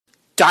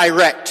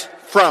direct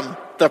from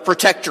the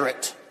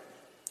Protectorate.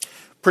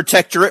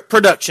 Protectorate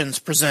Productions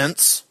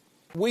presents...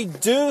 We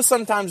do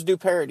sometimes do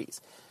parodies.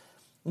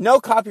 No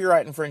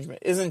copyright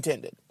infringement is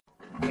intended.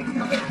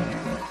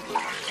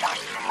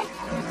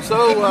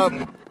 So,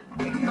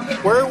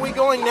 where are we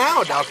going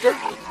now, Doctor?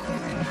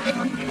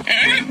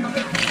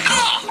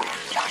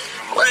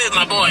 Well,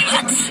 my boy,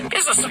 that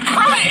is a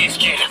surprise,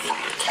 Judith.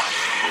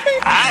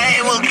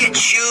 I will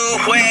get you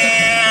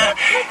where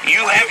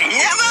you have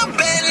never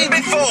been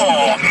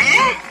before.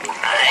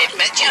 I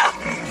betcha.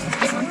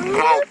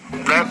 Well,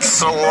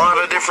 that's a lot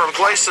of different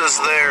places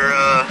there,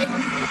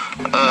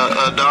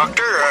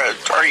 Doctor.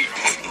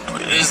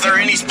 Is there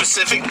any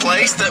specific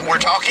place that we're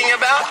talking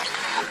about?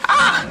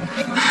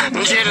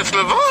 Judith,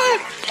 my boy,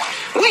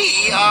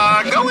 we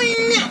are going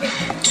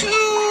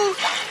to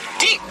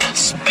deep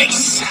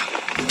space.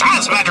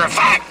 As a matter of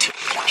fact,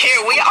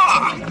 here we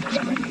are.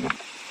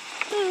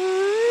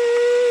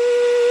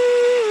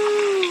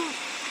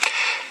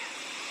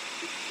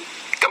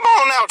 Come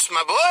on out,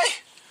 my boy.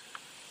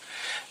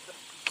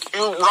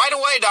 Right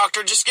away,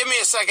 Doctor. Just give me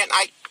a second.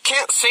 I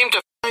can't seem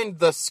to Find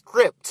the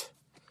script.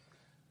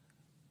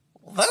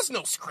 Well, there's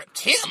no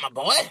script here, my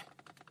boy.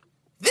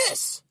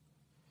 This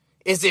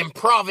is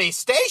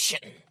improvisation.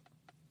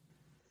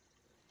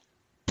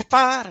 Team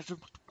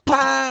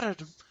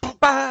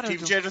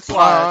Judith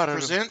Live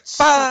presents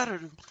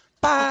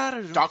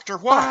Dr.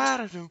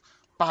 What?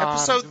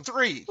 Episode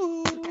 3,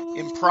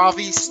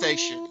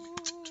 Improvisation.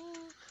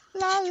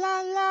 La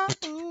la la.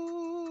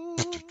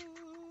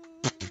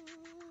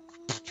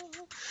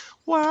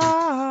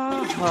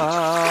 Wow.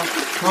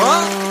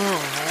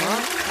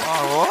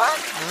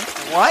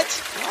 What?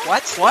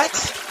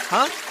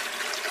 Huh?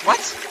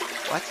 What?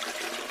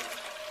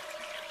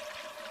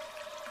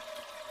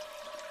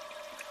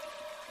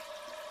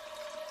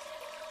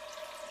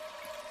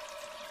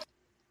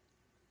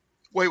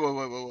 Wait.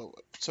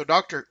 So,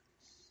 Doctor,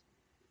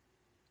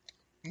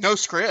 no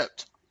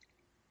script.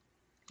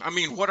 I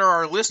mean, what are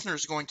our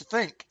listeners going to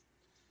think?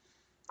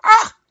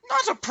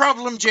 Not a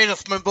problem,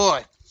 Judith, my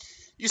boy.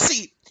 You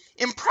see,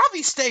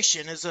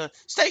 improvisation is a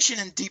station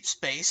in deep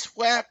space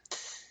where,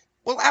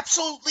 well,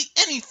 absolutely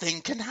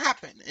anything can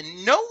happen,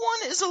 and no one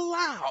is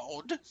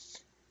allowed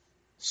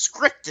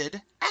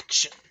scripted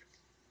action.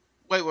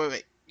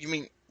 Wait. You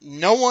mean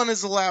no one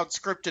is allowed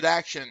scripted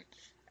action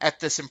at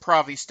this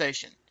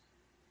improvisation?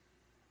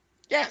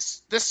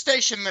 Yes, this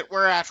station that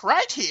we're at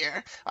right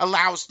here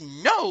allows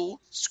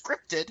no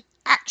scripted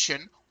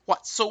action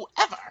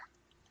whatsoever.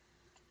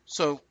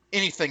 So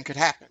anything could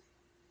happen.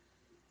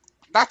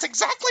 That's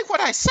exactly what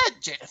I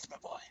said, Judith, my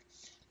boy.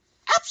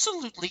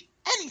 Absolutely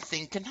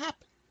anything can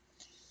happen.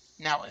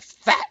 Now,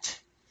 if that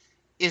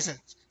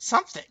isn't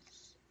something,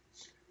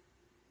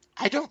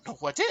 I don't know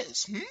what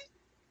is,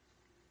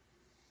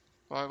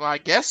 Well, I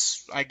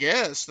guess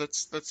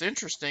that's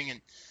interesting,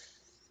 and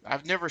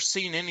I've never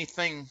seen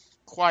anything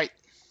quite...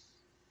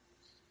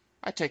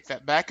 I take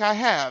that back, I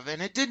have,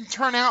 and it didn't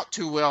turn out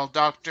too well,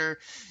 Doctor.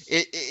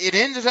 It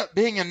ended up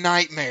being a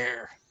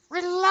nightmare.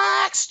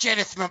 Relax,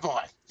 Judith, my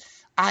boy.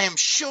 I am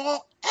sure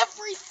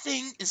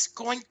everything is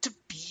going to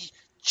be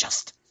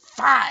just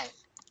fine.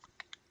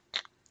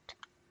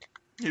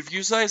 If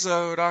you say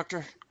so,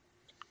 Doctor.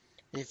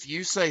 If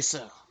you say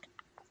so.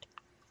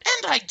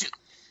 And I do.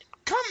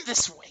 Come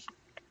this way.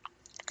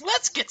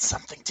 Let's get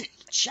something to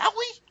eat, shall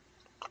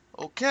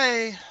we?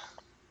 Okay.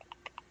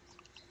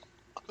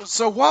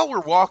 So while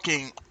we're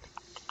walking,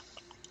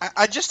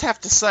 I just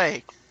have to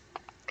say,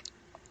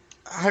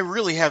 I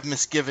really have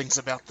misgivings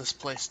about this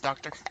place,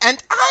 Doctor.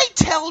 And I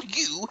tell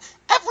you,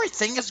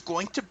 everything is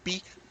going to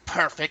be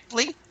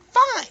perfectly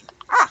fine.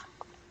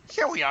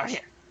 Here we are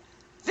here.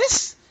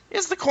 This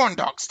is the corn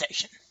dog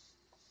station.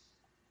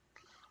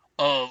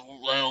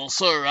 Well,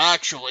 sir,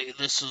 actually,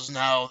 this is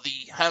now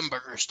the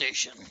hamburger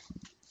station.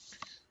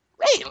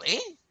 Really?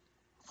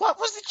 What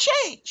was the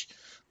change?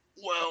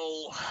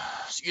 Well,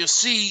 you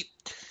see,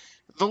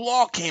 the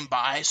law came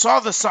by, saw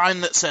the sign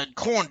that said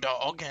corn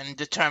dog, and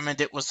determined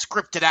it was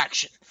scripted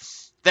action.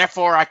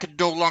 Therefore, I could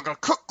no longer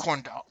cook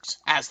corn dogs,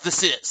 as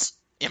this is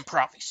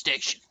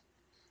improvisation.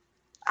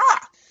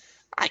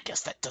 I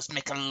guess that does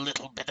make a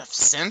little bit of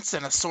sense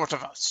in a sort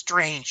of a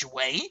strange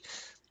way.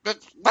 But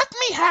let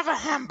me have a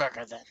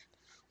hamburger, then.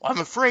 Well, I'm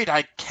afraid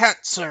I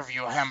can't serve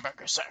you a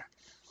hamburger, sir.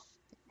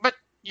 But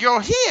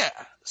you're here,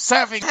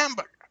 serving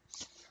hamburger.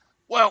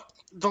 Well,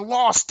 the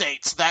law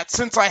states that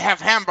since I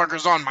have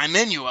hamburgers on my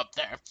menu up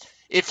there,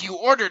 if you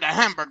ordered a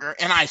hamburger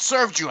and I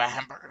served you a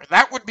hamburger,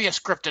 that would be a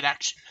scripted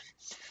action.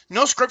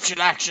 No scripted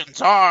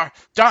actions are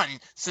done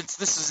since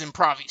this is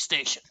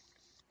improvisation.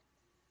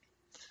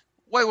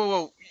 Wait.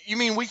 You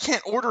mean we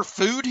can't order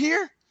food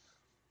here?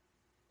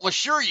 Well,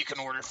 sure you can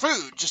order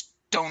food, just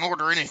don't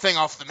order anything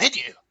off the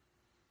menu.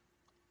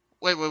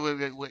 Wait.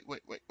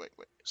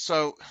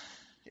 So,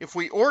 if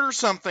we order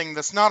something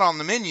that's not on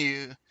the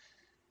menu,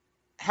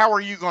 how are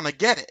you going to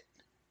get it?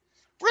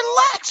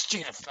 Relax,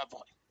 Judith, my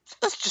boy.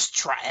 Let's just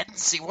try it and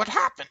see what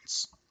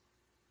happens.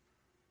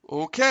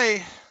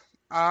 Okay.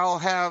 I'll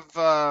have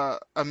a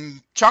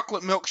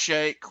chocolate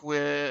milkshake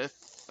with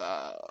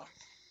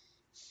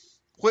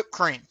whipped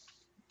cream.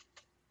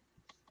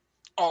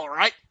 All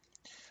right.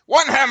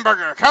 1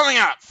 hamburger coming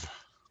up.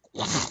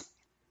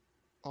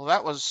 Well,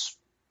 that was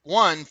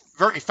 1,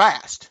 very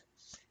fast,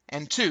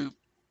 and 2,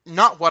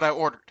 not what I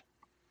ordered.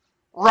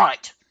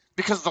 Right,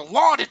 because the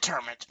law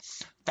determined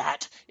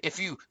that if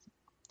you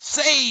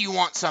say you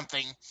want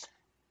something,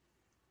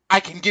 I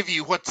can give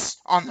you what's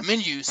on the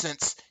menu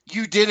since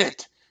you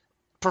didn't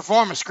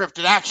perform a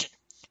scripted action.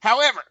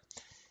 However,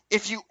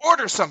 if you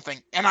order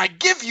something and I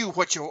give you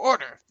what you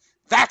order,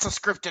 that's a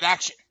scripted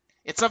action.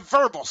 It's a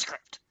verbal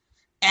script.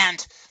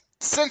 And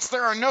since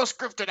there are no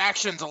scripted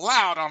actions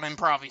allowed on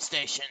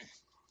Improvisation,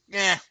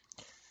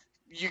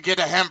 you get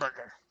a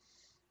hamburger.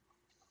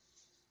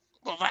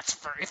 Well, that's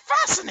very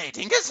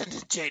fascinating, isn't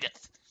it,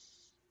 Jadith?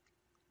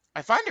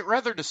 I find it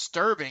rather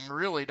disturbing,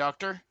 really,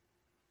 Doctor.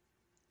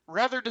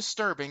 Rather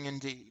disturbing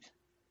indeed.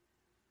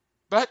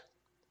 But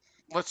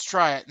let's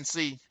try it and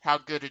see how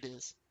good it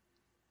is.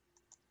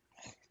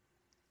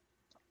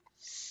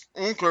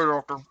 Okay,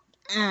 Doctor.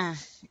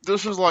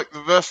 This is like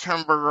the best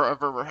hamburger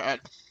I've ever had.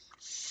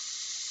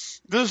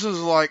 This is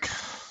like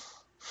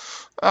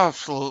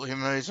absolutely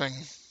amazing.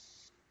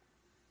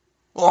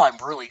 Well, I'm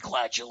really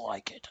glad you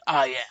like it.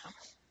 I am.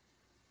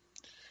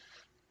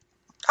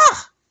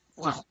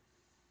 Well,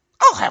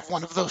 I'll have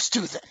one of those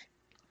too then.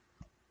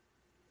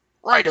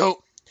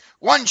 Righto.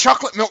 1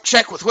 chocolate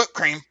milkshake with whipped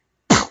cream.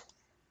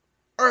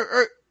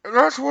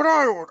 That's what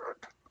I ordered.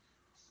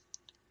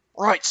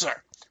 Right, sir.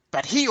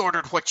 But he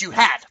ordered what you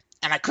had,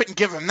 and I couldn't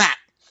give him that.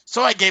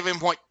 So I gave him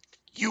what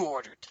you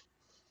ordered.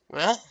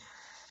 Well,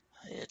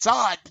 it's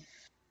odd.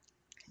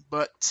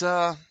 But,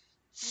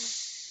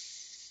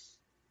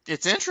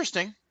 it's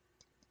interesting.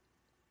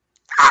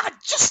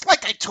 Just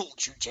like I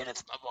told you,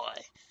 Jadith, my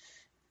boy.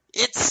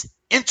 It's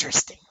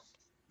interesting.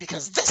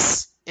 Because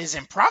this is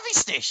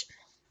Improvisation.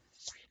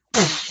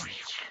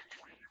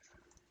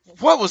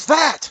 What was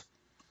that?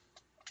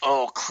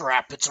 Oh,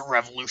 crap, it's a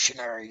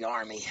revolutionary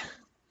army.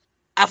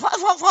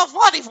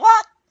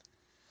 What?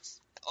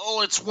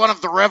 Oh, it's one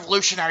of the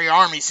revolutionary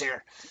armies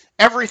here.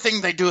 Everything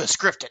they do is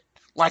scripted.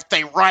 Like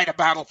they write a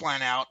battle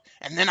plan out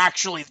and then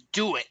actually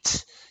do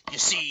it. You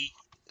see,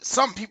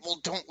 some people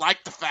don't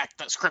like the fact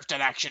that scripted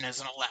action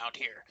isn't allowed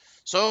here.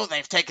 So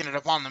they've taken it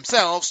upon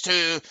themselves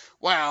to,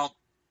 well,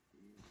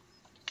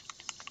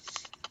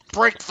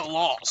 break the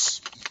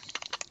laws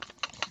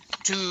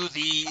to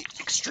the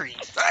extreme.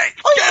 Hey,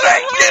 get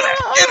him!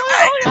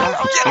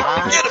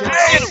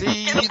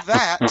 See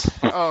that?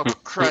 Oh,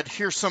 crud,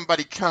 here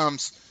somebody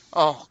comes.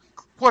 Oh,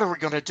 what are we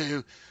going to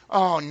do?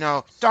 Oh,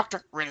 no.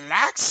 Doctor,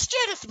 Relax,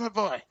 Jadith, my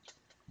boy.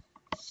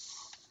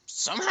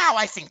 Somehow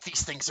I think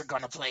these things are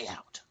going to play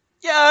out.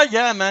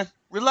 Yeah, man.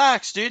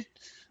 Relax, dude.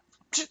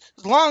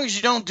 As long as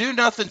you don't do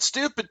nothing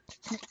stupid,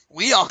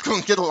 we all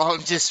gonna get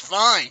along just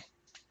fine.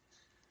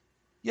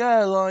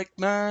 Yeah, like,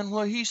 man,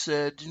 what he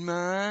said,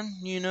 man.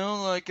 You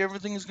know, like,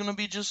 everything's gonna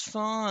be just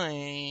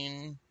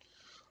fine.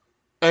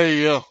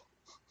 Hey, yo.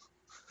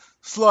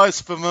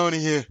 Slice Spumoni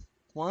here.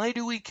 Why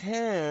do we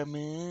care,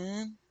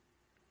 man?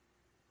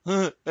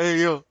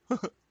 Hey, yo.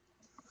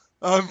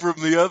 I'm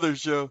from the other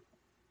show.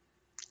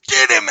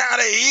 Get him out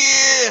of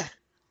here!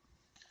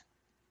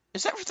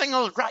 Is everything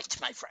all right,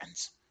 my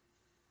friends?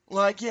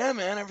 Like, yeah,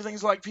 man,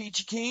 everything's like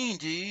peachy keen,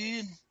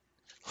 dude.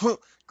 Of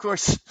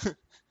course,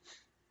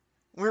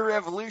 we're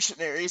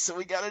revolutionaries, so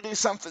we gotta do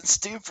something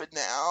stupid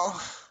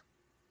now.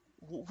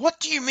 What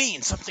do you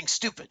mean, something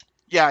stupid?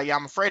 Yeah,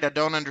 I'm afraid I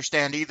don't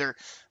understand either.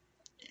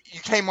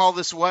 You came all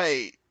this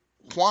way.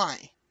 Why?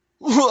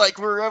 Like,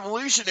 we're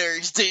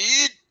revolutionaries,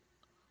 dude.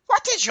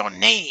 What is your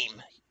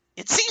name?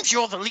 It seems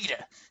you're the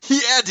leader.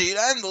 Yeah, dude,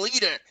 I'm the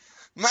leader.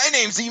 My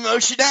name's Emo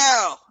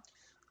Chanel.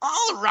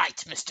 All right,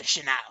 Mr.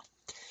 Chanel.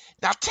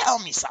 Now tell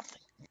me something.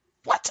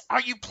 What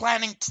are you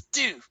planning to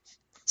do?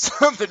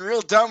 Something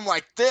real dumb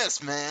like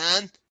this,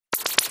 man.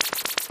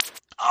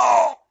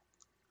 Oh!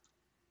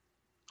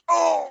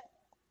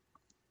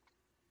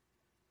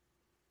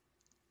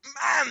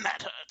 Man,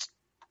 that hurts.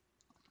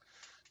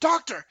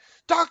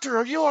 Doctor,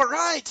 are you all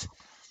right?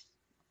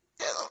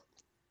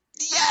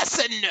 Yes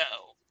and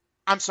no.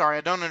 I'm sorry,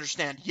 I don't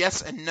understand.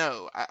 Yes and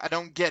no. I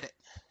don't get it.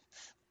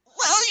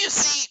 Well, you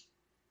see,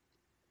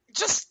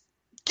 just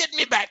get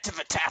me back to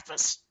the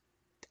tapas.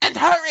 And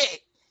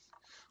hurry!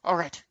 All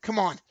right, come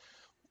on.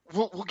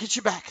 We'll get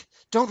you back.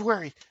 Don't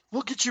worry.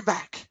 We'll get you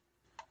back.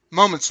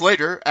 Moments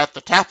later, at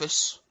the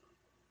tapas.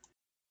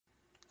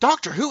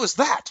 Doctor, who was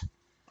that?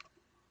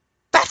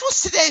 That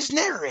was today's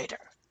narrator.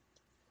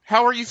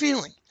 How are you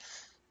feeling?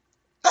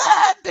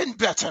 I've been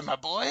better, my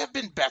boy. I've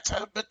been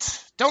better,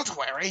 but don't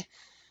worry.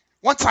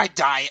 Once I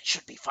die, it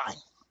should be fine.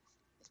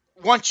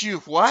 Once you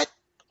what?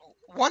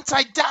 Once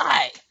I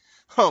die.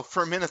 Oh,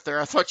 for a minute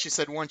there, I thought you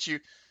said once you...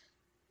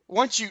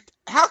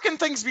 How can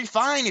things be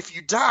fine if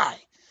you die?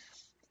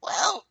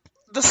 Well,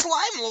 the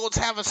Slime Lords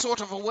have a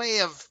sort of a way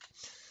of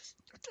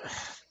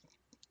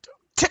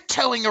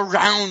tiptoeing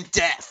around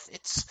death.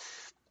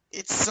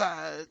 It's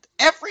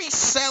every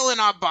cell in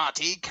our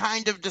body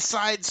kind of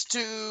decides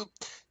to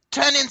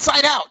turn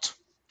inside out.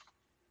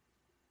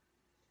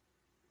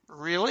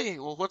 Really?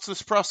 Well, what's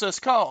this process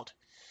called?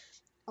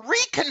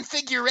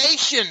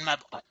 Reconfiguration, my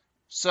boy.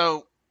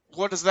 So,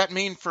 what does that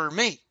mean for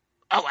me?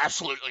 Oh,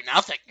 absolutely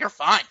nothing. You're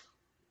fine.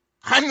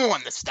 I'm the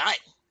one that's dying.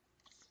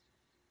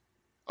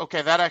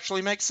 Okay, that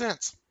actually makes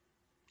sense.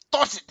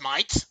 Thought it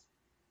might.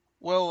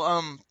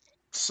 Well,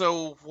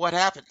 so what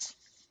happens?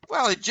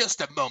 Well, in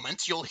just a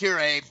moment, you'll hear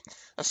a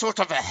sort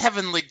of a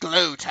heavenly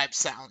glow type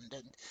sound,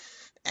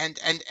 and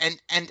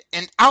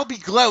I'll be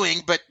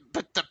glowing, but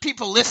the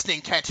people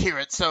listening can't hear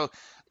it, so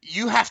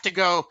you have to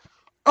go,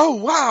 "Oh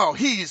wow,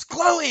 he's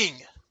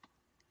glowing!"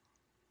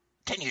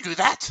 Can you do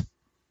that?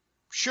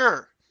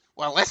 Sure.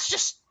 Well, let's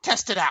just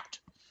test it out.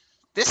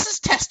 This is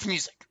test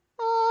music.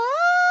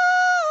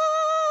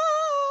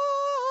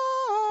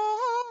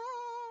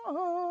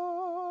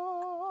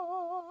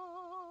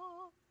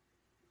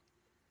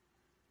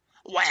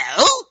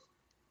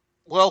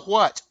 Well,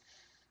 what?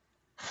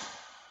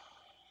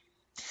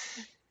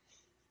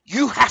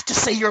 You have to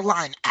say your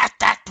line at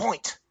that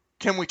point.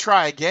 Can we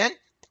try again?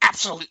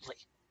 Absolutely.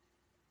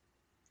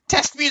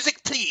 Test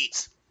music,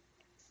 please.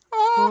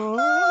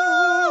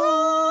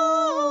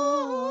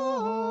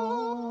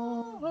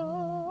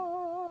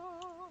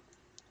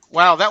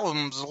 Wow, that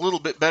one was a little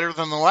bit better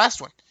than the last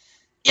one.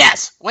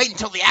 Yes, wait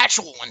until the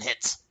actual one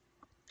hits.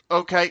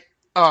 Okay.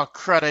 Oh,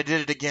 crud, I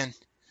did it again.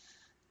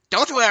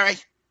 Don't worry.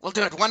 We'll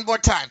do it one more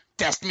time.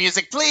 Test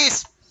music,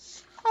 please.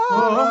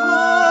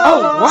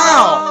 Oh,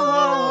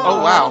 wow!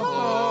 Oh,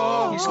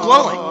 wow. He's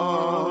glowing.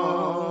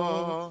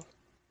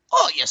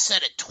 Oh, you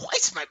said it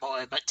twice, my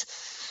boy, but,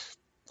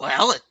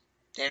 well,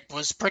 it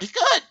was pretty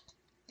good.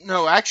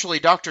 No, actually,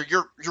 Doctor,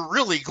 you're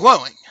really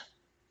glowing.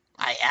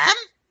 I am?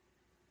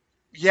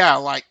 Yeah,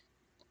 like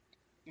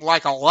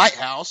a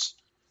lighthouse.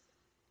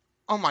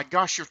 Oh my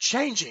gosh, you're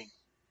changing.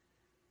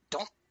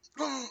 Don't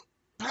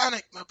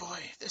panic, my boy.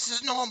 This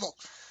is normal.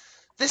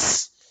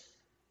 This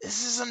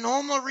is a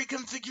normal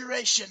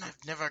reconfiguration.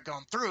 I've never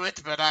gone through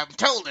it, but I'm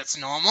told it's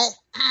normal.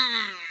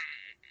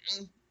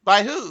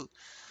 By who?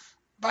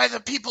 By the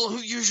people who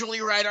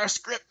usually write our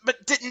script,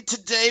 but didn't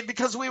today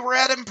because we were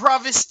at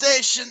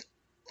improvisation.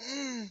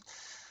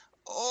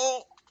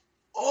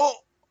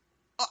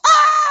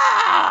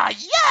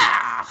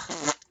 Yeah!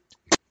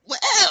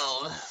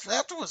 Well,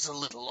 that was a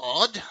little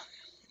odd.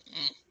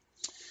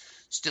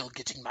 Still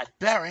getting my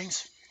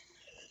bearings.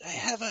 I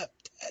have a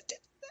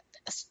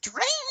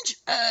strange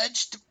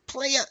urge to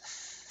play a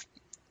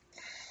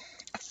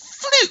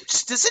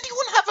flute. Does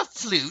anyone have a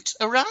flute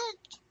around?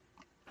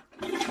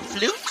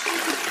 Flute?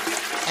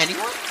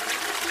 Anyone?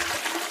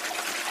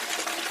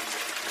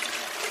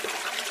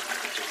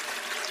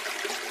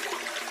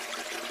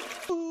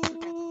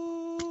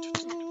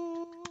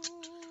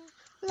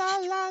 La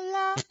la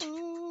la.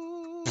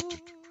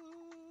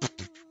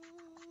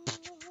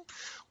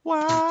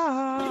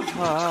 Wow.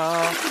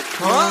 Huh?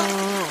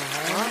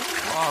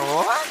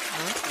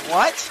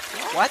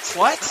 What?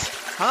 What?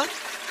 Huh?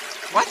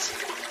 What?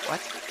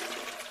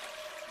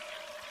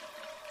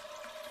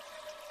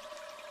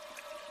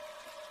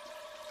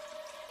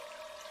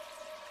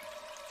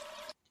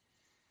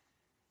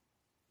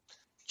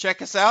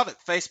 Check us out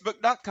at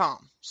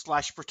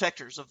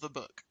facebook.com/protectors of the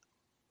book.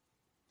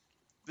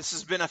 This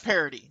has been a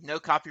parody. No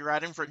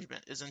copyright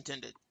infringement is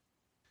intended.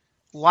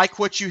 Like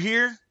what you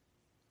hear?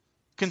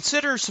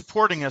 Consider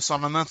supporting us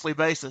on a monthly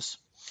basis.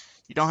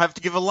 You don't have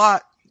to give a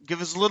lot.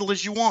 Give as little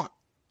as you want.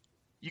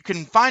 You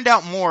can find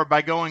out more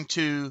by going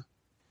to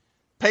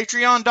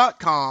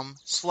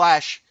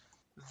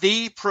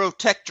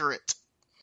patreon.com/theprotectorate.